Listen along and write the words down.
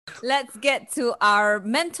Let's get to our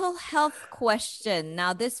mental health question.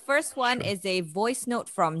 Now, this first one Sure. is a voice note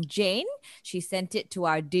from Jane. She sent it to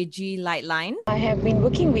our Digi Light line. I have been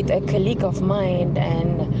working with a colleague of mine,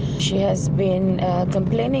 and she has been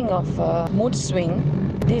complaining of mood swing.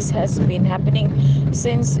 This has been happening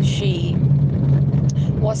since she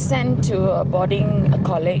was sent to a boarding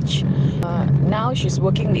college. Now she's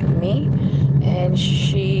working with me, and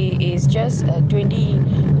she is just a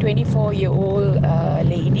 24-year-old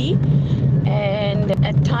lady. And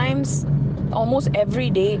at times, almost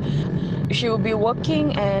every day, she will be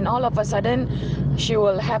working, and all of a sudden, she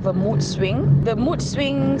will have a mood swing. The mood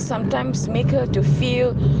swing sometimes make her to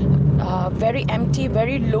feel very empty,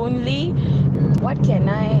 very lonely.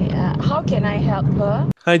 How can I help her?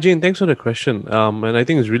 Hi Jane, thanks for the question. And I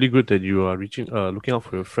think it's really good that you are looking out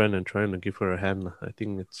for your friend and trying to give her a hand lah. I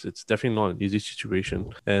think it's definitely not an easy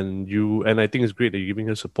situation, and I think it's great that you're giving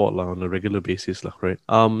her support lah on a regular basis lah, right?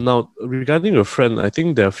 Now regarding your friend, I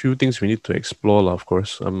think there are a few things we need to explore lah. Of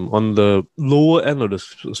course, on the lower end of the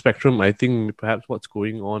spectrum, I think perhaps what's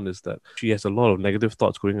going on is that she has a lot of negative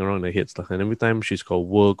thoughts going around her head lah, and every time she's got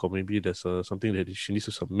work or maybe there's something that she needs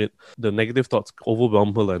to submit, the negative thoughts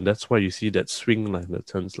overwhelm her lah, and that's why you see that swing lah,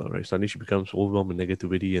 sense, right? Suddenly she becomes overwhelmed with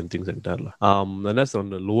negativity and things like that. And that's on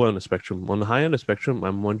the lower end of the spectrum. On the higher end of the spectrum,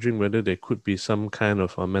 I'm wondering whether there could be some kind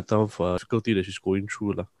of mental difficulty that she's going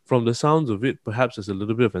through. From the sounds of it, perhaps there's a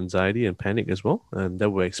little bit of anxiety and panic as well. And that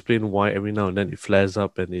will explain why every now and then it flares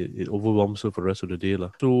up and it overwhelms her for the rest of the day.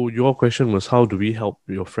 So your question was, how do we help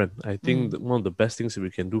your friend? I think that one of the best things that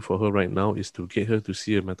we can do for her right now is to get her to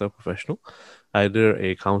see a mental professional, either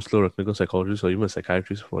a counselor or a clinical psychologist or even a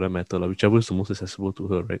psychiatrist for that matter, whichever is the most accessible to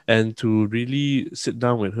her, right? And to really sit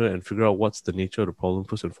down with her and figure out what's the nature of the problem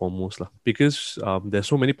first and foremost. Because there's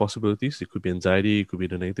so many possibilities. It could be anxiety, it could be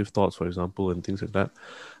the negative thoughts, for example, and things like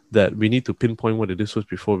that we need to pinpoint what it is first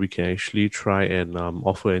before we can actually try and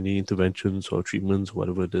offer any interventions or treatments,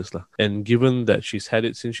 whatever it is. And given that she's had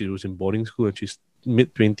it since she was in boarding school and she's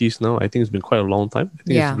mid-20s now, I think it's been quite a long time. I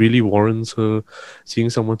think it really warrants her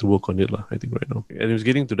seeing someone to work on it, I think, right now. And if it's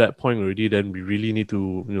getting to that point already, then we really need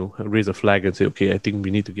to, raise a flag and say, okay, I think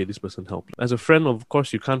we need to get this person help. As a friend, of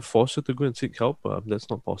course, you can't force her to go and seek help. That's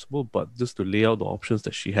not possible. But just to lay out the options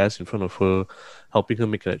that she has in front of her, helping her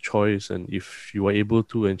make that choice. And if you are able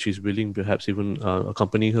to, and she's willing, perhaps even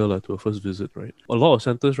accompany her to a first visit, right? A lot of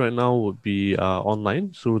centers right now would be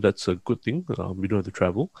online. So that's a good thing. We don't have to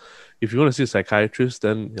travel. If you want to see a psychiatrist,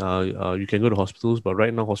 then you can go to hospitals. But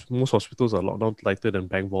right now, most hospitals are locked down lighter than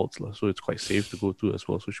bank vaults. So it's quite safe to go to as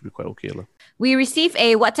well. So it should be quite okay. We received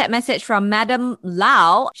a WhatsApp message from Madam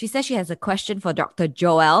Lau. She says she has a question for Dr.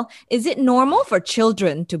 Joel. Is it normal for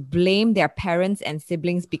children to blame their parents and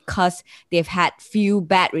siblings because they've had few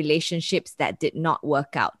bad relationships that did not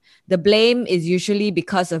work out? The blame is usually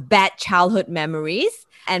because of bad childhood memories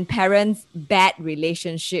and parents' bad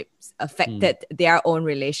relationships affected their own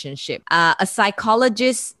relationship. A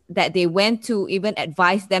psychologist that they went to even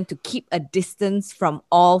advised them to keep a distance from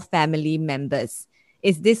all family members.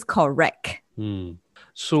 Is this correct?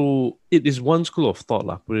 So it is one school of thought,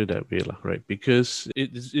 put it that way, right? Because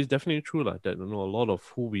it's definitely true that a lot of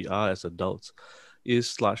who we are as adults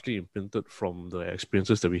is largely imprinted from the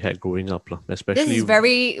experiences that we had growing up, especially. This is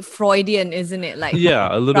very Freudian, isn't it? Like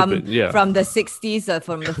a little bit, yeah. From the 60s or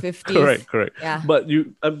from the 50s. Correct. Yeah. But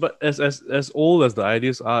but as old as the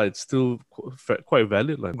ideas are, it's still quite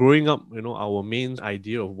valid. Growing up, our main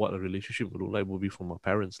idea of what a relationship would look like will be from our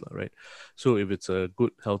parents, right? So if it's a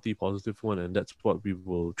good, healthy, positive one, and that's what we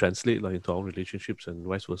will translate into our relationships and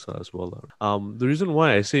vice versa as well. The reason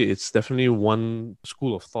why I say it's definitely one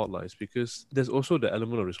school of thought is because there's also the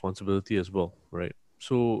element of responsibility as well, right?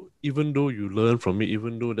 So even though you learn from it,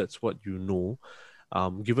 even though that's what you know,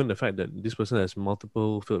 given the fact that this person has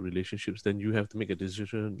multiple failed relationships, then you have to make a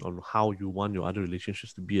decision on how you want your other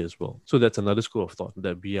relationships to be as well. So that's another school of thought,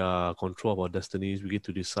 that we are control of our destinies. We get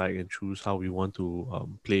to decide and choose how we want to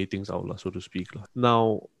play things out, so to speak.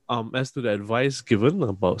 Now, as to the advice given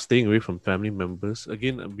about staying away from family members,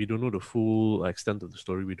 again, we don't know the full extent of the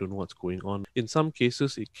story. We don't know what's going on. In some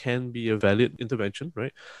cases, it can be a valid intervention,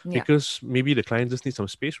 right? Yeah. Because maybe the client just needs some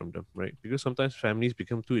space from them, right? Because sometimes families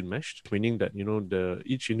become too enmeshed, meaning that,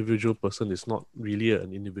 each individual person is not really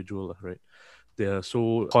an individual, right? They are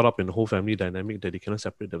so caught up in the whole family dynamic that they cannot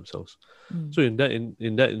separate themselves. So in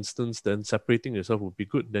that instance, then separating yourself would be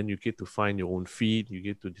good. Then you get to find your own feet. You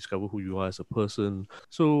get to discover who you are as a person.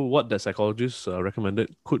 So what that psychologist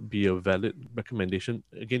recommended could be a valid recommendation,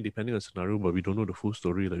 again, depending on the scenario, but we don't know the full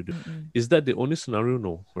story. Is that the only scenario?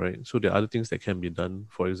 No, right? So there are other things that can be done.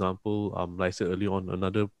 For example, like I said earlier on,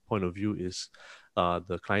 another point of view is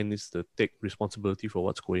the client needs to take responsibility for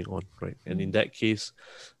what's going on, right? And in that case,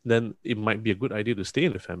 then it might be a good idea to stay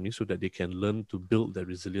in the family so that they can learn to build their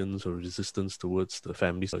resilience or resistance towards the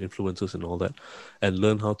family's influences and all that, and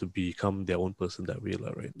learn how to become their own person that way,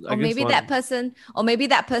 right? Or maybe that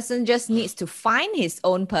person just needs to find his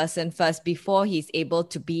own person first before he's able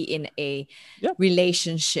to be in a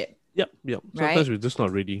relationship. Yep. Sometimes we're just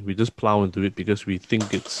not ready. We just plow into it because we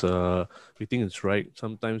think it's right.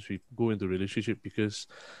 Sometimes we go into a relationship because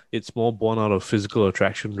it's more born out of physical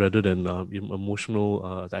attraction rather than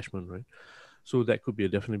emotional attachment, right? So that could be a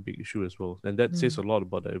definitely big issue as well, and that says a lot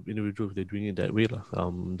about the individual if they're doing it that way, lah.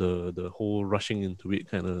 The whole rushing into it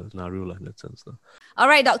kind of scenario, lah, in that sense, lah. All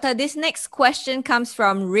right, doctor. This next question comes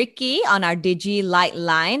from Ricky on our Digi Light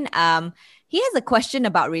line. He has a question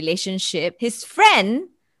about relationship. His friend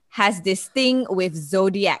has this thing with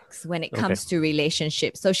zodiacs when it comes to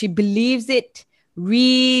relationships. So she believes it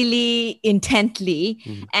really intently,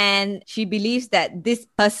 and she believes that this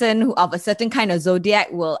person of a certain kind of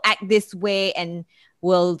zodiac will act this way and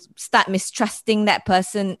will start mistrusting that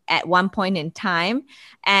person at one point in time.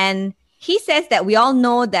 And he says that we all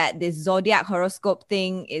know that this zodiac horoscope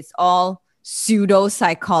thing is all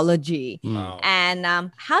pseudo-psychology.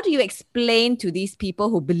 And how do you explain to these people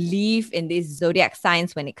who believe in this zodiac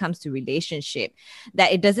signs when it comes to relationship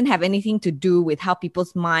that it doesn't have anything to do with how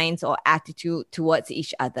people's minds or attitude towards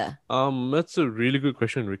each other? That's a really good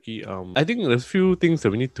question, Ricky. I think there's a few things that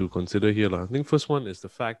we need to consider here, lah. I think first one is the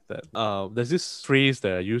fact that there's this phrase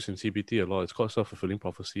that I use in CBT a lot. It's called self-fulfilling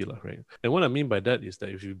prophecy, lah, right? And what I mean by that is that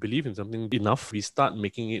if you believe in something enough, we start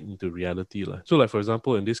making it into reality, lah. So, like for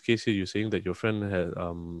example, in this case here, you're saying that your friend has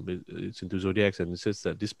it's into zodiacs, and it says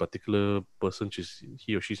that this particular person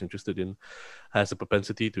he or she's interested in has a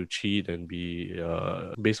propensity to cheat and be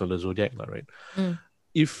based on the zodiac, right?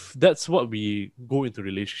 If that's what we go into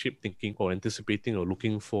relationship thinking or anticipating or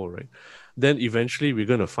looking for, right, then eventually we're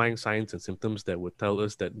going to find signs and symptoms that would tell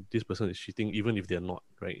us that this person is cheating, even if they're not,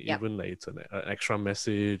 right? Even like it's an extra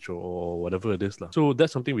message or whatever it is. So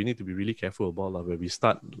that's something we need to be really careful about, where we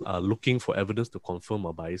start looking for evidence to confirm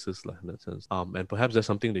our biases, in that sense. And perhaps that's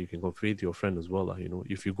something that you can convey to your friend as well. You know,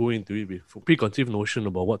 if you go into it with a preconceived notion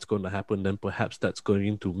about what's going to happen, then perhaps that's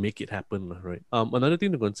going to make it happen, right? Another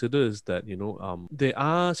thing to consider is that, you know, there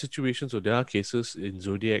are situations or there are cases in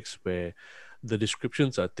zodiacs where the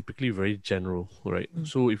descriptions are typically very general, right?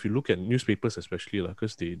 So if you look at newspapers, especially,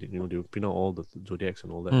 because they print out all the zodiacs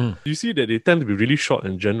and all that, you see that they tend to be really short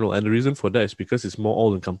and general, and the reason for that is because it's more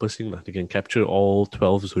all-encompassing. They can capture all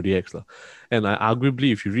 12 zodiacs, and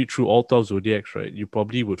arguably, if you read through all 12 zodiacs, right, you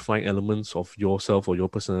probably would find elements of yourself or your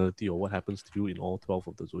personality or what happens to you in all 12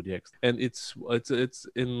 of the zodiacs. And it's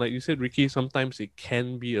in, like you said, Ricky, sometimes it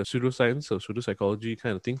can be a pseudoscience or pseudopsychology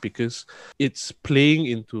kind of thing, because it's playing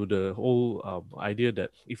into the whole idea that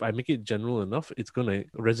if I make it general enough, it's going to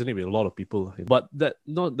resonate with a lot of people. But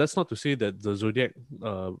that's not to say that the zodiac,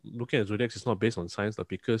 looking at zodiacs is not based on science,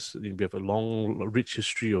 because we have a long, rich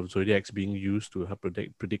history of zodiacs being used to help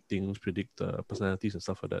predict things, predict personalities and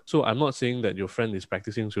stuff like that. So I'm not saying that your friend is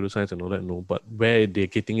practicing pseudoscience and all that, no, but where they're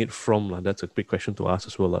getting it from, that's a big question to ask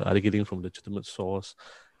as well. Are they getting it from a legitimate source?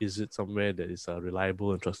 Is it somewhere that is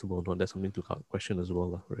reliable and trustable or not? That's something to question as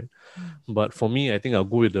well, right? But for me, I think I'll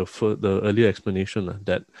go with the earlier explanation,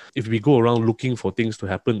 that if we go around looking for things to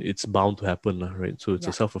happen, it's bound to happen, right? So it's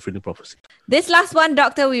a self-fulfilling prophecy. This last one,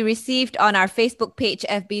 Doctor, we received on our Facebook page,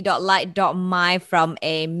 fb.lite.my, from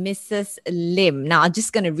a Mrs. Lim. Now, I'm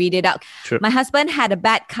just going to read it out. Sure. My husband had a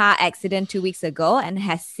bad car accident 2 weeks ago and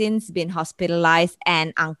has since been hospitalized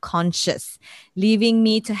and unconscious, leaving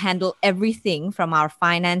me to handle everything from our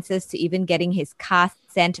finances to even getting his car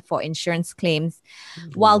sent for insurance claims.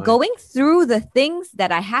 While going through the things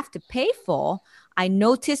that I have to pay for, I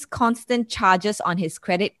noticed constant charges on his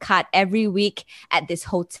credit card every week at this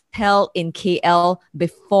hotel in KL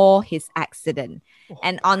before his accident.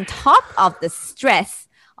 And on top of the stress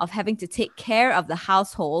of having to take care of the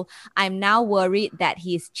household, I'm now worried that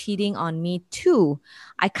he is cheating on me too.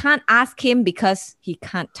 I can't ask him because he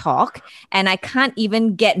can't talk, and I can't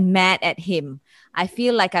even get mad at him. I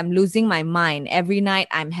feel like I'm losing my mind. Every night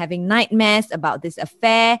I'm having nightmares about this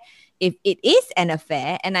affair, if it is an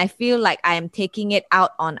affair, and I feel like I am taking it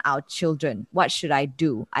out on our children. What should I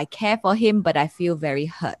do? I care for him, but I feel very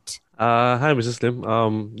hurt. Hi, Mrs.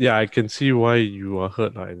 Lim. Yeah, I can see why you are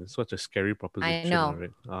hurt. It's such a scary I proposition, know.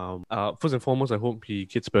 right? First and foremost, I hope he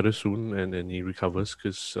gets better soon and he recovers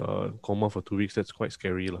because coma for 2 weeks, that's quite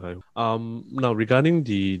scary. Now regarding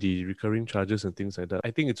the recurring charges and things like that, I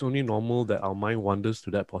think it's only normal that our mind wanders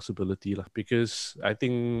to that possibility, because I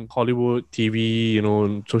think Hollywood, TV,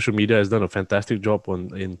 and social media has done a fantastic job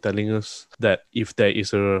in telling us that if there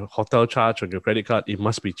is a hotel charge on your credit card, it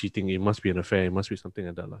must be cheating, it must be an affair, it must be something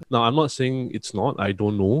like that. Now, I'm not saying it's not, I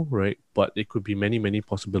don't know, right? But it could be many, many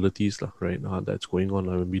possibilities, right? That's going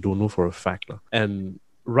on. We don't know for a fact. And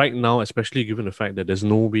right now, especially given the fact that there's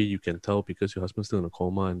no way you can tell because your husband's still in a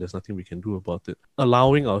coma and there's nothing we can do about it,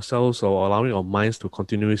 allowing ourselves or allowing our minds to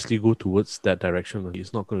continuously go towards that direction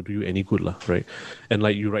is not going to do you any good, right? And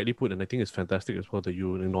like you rightly put, and I think it's fantastic as well that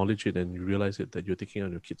you acknowledge it and you realize it that you're taking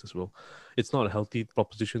on your kids as well. It's not a healthy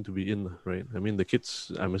proposition to be in, right? I mean, the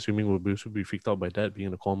kids, I'm assuming, should be freaked out by that being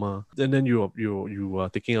in a coma, and then you are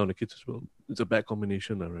taking out the kids as well. It's a bad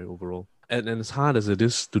combination, right? Overall, and as hard as it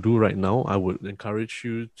is to do right now, I would encourage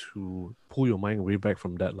you to pull your mind way back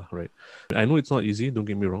from that, right? I know it's not easy. Don't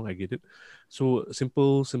get me wrong. I get it. So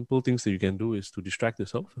simple things that you can do is to distract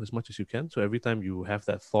yourself as much as you can. So every time you have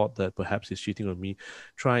that thought that perhaps he's cheating on me,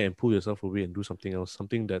 try and pull yourself away and do something else,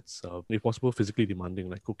 something that's, if possible, physically demanding,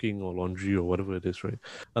 like cooking or laundry or whatever it is, right?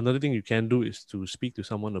 Another thing you can do is to speak to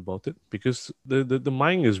someone about it, because the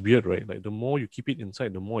mind is weird, right? Like the more you keep it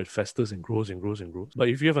inside, the more it festers and grows and grows and grows. But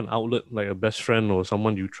if you have an outlet like a best friend or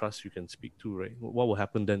someone you trust you can speak to, right, what will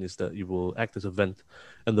happen then is that it will act as a vent,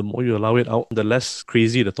 and the more you allow it out, the less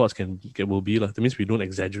crazy the thoughts will be. That means we don't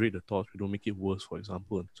exaggerate the thoughts, we don't make it worse, for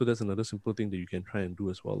example. So that's another simple thing that you can try and do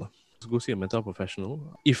as well. Go see a mental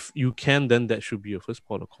professional. If you can, then that should be your first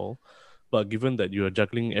port of call. But given that you are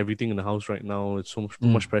juggling everything in the house right now, it's so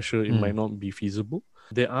much pressure, it might not be feasible.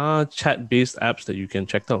 There are chat-based apps that you can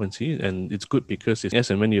check out and see, and it's good because yes,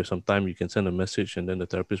 and when you have some time, you can send a message, and then the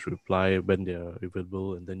therapist will reply when they are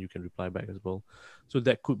available, and then you can reply back as well. So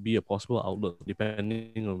that could be a possible outlet,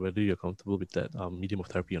 depending on whether you're comfortable with that medium of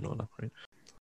therapy or not, right?